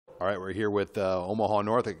All right, we're here with Omaha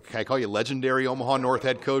North. Can I call you legendary Omaha North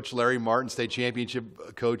head coach Larry Martin, state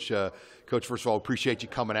championship coach? Coach, first of all, appreciate you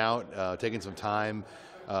coming out, taking some time.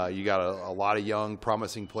 You got a lot of young,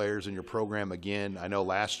 promising players in your program again. I know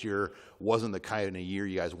last year wasn't the kind of year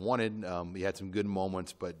you guys wanted. You had some good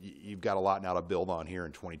moments, but you've got a lot now to build on here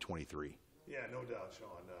in 2023. Yeah, no doubt, Sean.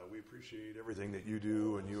 We appreciate everything that you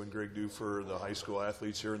do and you and Greg do for the high school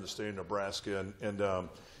athletes here in the state of Nebraska.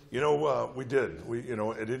 We did.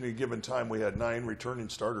 At any given time, we had 9 returning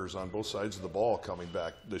starters on both sides of the ball coming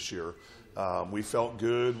back this year. We felt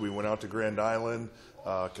good. We went out to Grand Island,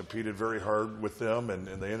 competed very hard with them, and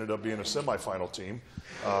they ended up being a semifinal team.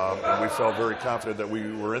 And we felt very confident that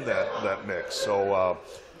we were in that mix. So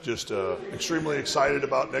just extremely excited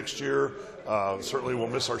about next year. Certainly we'll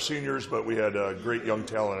miss our seniors, but we had great young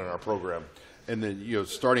talent in our program. And then,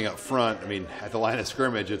 starting up front, I mean, at the line of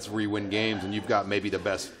scrimmage, it's where you win games, and you've got maybe the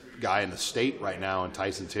best guy in the state right now in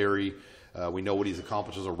Tyson Terry. We know what he's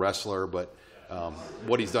accomplished as a wrestler, but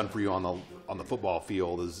what he's done for you on the football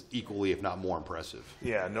field is equally, if not more, impressive.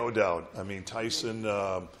 Yeah, no doubt. I mean, Tyson,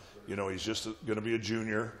 he's just going to be a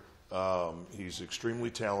junior. He's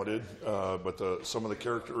extremely talented, but some of the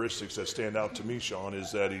characteristics that stand out to me, Sean,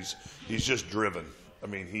 is that he's just driven. I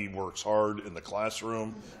mean, he works hard in the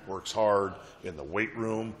classroom, works hard in the weight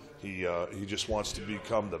room. He just wants to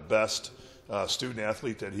become the best student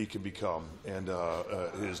athlete that he can become, and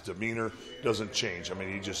his demeanor doesn't change. I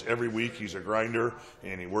mean, every week he's a grinder,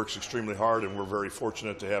 and he works extremely hard, and we're very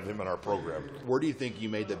fortunate to have him in our program. Where do you think you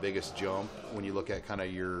made the biggest jump when you look at kind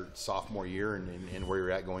of your sophomore year and where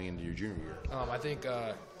you're at going into your junior year? I think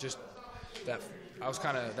just that I was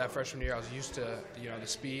kind of that freshman year. I was used to the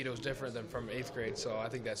speed. It was different than from 8th grade, so I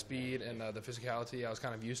think that speed and the physicality I was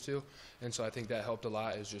kind of used to, and so I think that helped a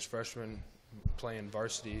lot. Is just freshman playing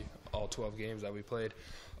varsity all 12 games that we played.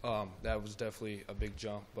 That was definitely a big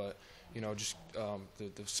jump, but just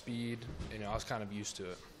the speed, I was kind of used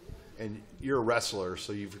to it. And you're a wrestler,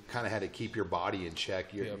 so you've kind of had to keep your body in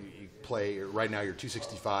check. You play right now. You're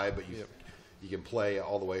 265, but you can play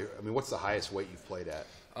all the way. I mean, what's the highest weight you've played at?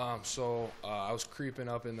 I was creeping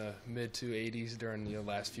up in the mid 280s during the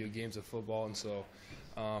last few games of football, and so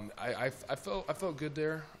I felt good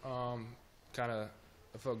there.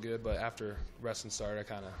 I felt good, but after wrestling started, I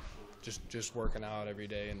kind of just working out every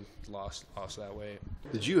day and lost that weight.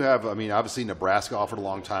 Did you have? I mean, obviously Nebraska offered a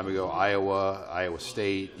long time ago. Iowa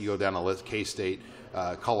State. You go down the list. K-State,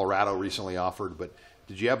 Colorado recently offered, but.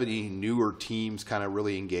 Did you have any newer teams kind of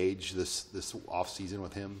really engage this off season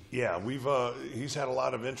with him? Yeah, he's had a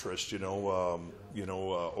lot of interest.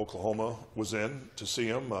 Oklahoma was in to see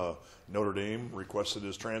him. Notre Dame requested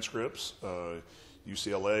his transcripts.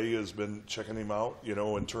 UCLA has been checking him out,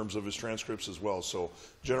 in terms of his transcripts as well. So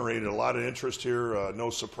generated a lot of interest here. No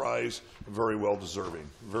surprise, very well deserving.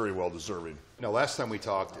 Very well deserving. Now, last time we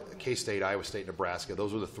talked, K-State, Iowa State, Nebraska,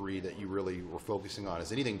 those were the 3 that you really were focusing on.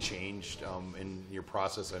 Has anything changed in your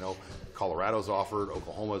process? I know Colorado's offered,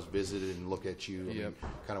 Oklahoma's visited and looked at you. Yep.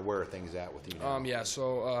 Kind of where are things at with you now?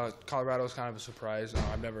 So Colorado's kind of a surprise.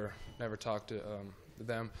 I've never talked to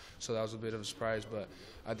them, so that was a bit of a surprise, but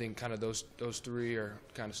I think kind of those 3 are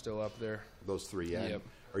kind of still up there. Those 3, yeah. Yep.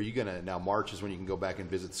 Are you gonna now? March is when you can go back and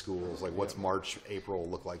visit schools. Like, what's March, April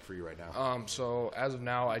look like for you right now? So as of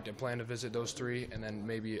now, I plan to visit those 3, and then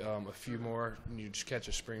maybe a few more. And you just catch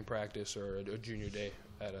a spring practice or a junior day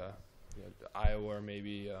at Iowa, or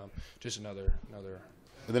maybe just another.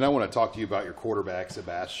 And then I want to talk to you about your quarterback,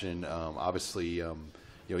 Sebastian. Obviously,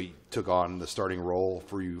 he took on the starting role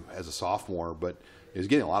for you as a sophomore, but he's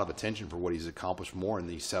getting a lot of attention for what he's accomplished more in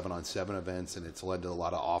these 7-on-7 events, and it's led to a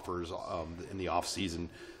lot of offers in the off season.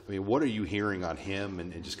 I mean, what are you hearing on him,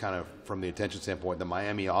 and just kind of from the attention standpoint? The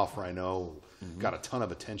Miami offer, I know, got a ton of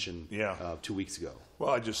attention 2 weeks ago.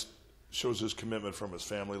 Well, it just shows his commitment from his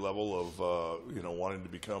family level of wanting to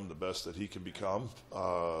become the best that he can become.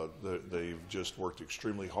 They've just worked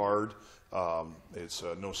extremely hard. It's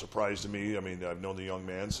no surprise to me. I mean, I've known the young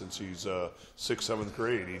man since he's 6th, 7th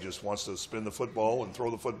grade. He just wants to spin the football and throw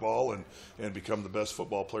the football and become the best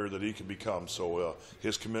football player that he can become. So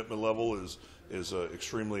his commitment level is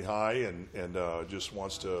extremely high, and just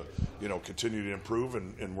wants to continue to improve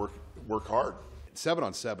and work hard.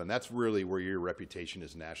 7-on-7, that's really where your reputation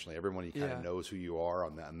is nationally. Everyone kind of knows who you are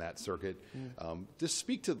on that circuit. Just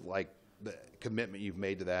speak to the commitment you've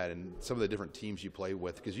made to that and some of the different teams you play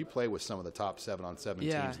with, because you play with some of the top 7-on-7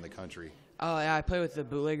 teams in the country. Yeah, I play with the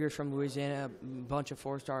bootleggers from Louisiana, a bunch of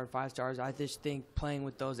 4-star and 5-stars. I just think playing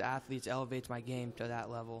with those athletes elevates my game to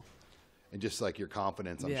that level. And just like your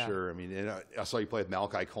confidence, I'm sure. I mean, I saw you play with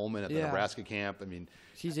Malachi Coleman at the Nebraska camp. I mean,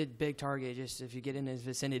 he's a big target. Just if you get in his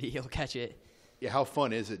vicinity, he'll catch it. Yeah, how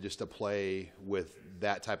fun is it just to play with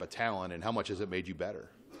that type of talent, and how much has it made you better?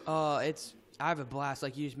 I have a blast.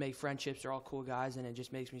 Like, you just make friendships. They're all cool guys, and it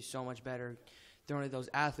just makes me so much better throwing at those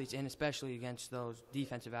athletes, and especially against those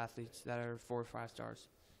defensive athletes that are 4 or 5 stars.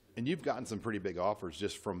 And you've gotten some pretty big offers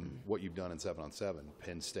just from what you've done in 7-on-7.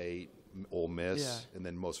 Penn State, Ole Miss, and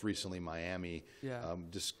then most recently Miami. Yeah.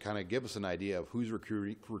 Just kind of give us an idea of who's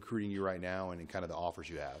recruiting you right now and kind of the offers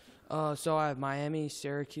you have. So I have Miami,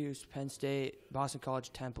 Syracuse, Penn State, Boston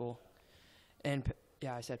College, Temple, and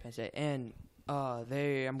I said Penn State. And I'm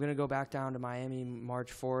going to go back down to Miami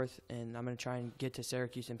March 4th, and I'm going to try and get to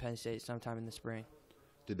Syracuse and Penn State sometime in the spring.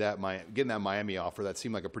 Getting that Miami offer, that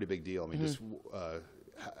seemed like a pretty big deal. I mean, just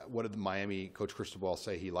what did the Miami coach Cristobal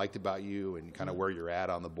say he liked about you, and kind of where you're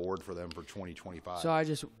at on the board for them for 2025? So I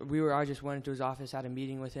just went into his office, had a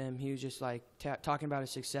meeting with him. He was just like talking about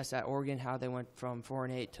his success at Oregon, how they went from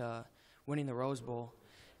 4-8 to winning the Rose Bowl,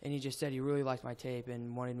 and he just said he really liked my tape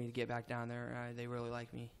and wanted me to get back down there. They really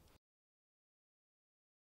like me.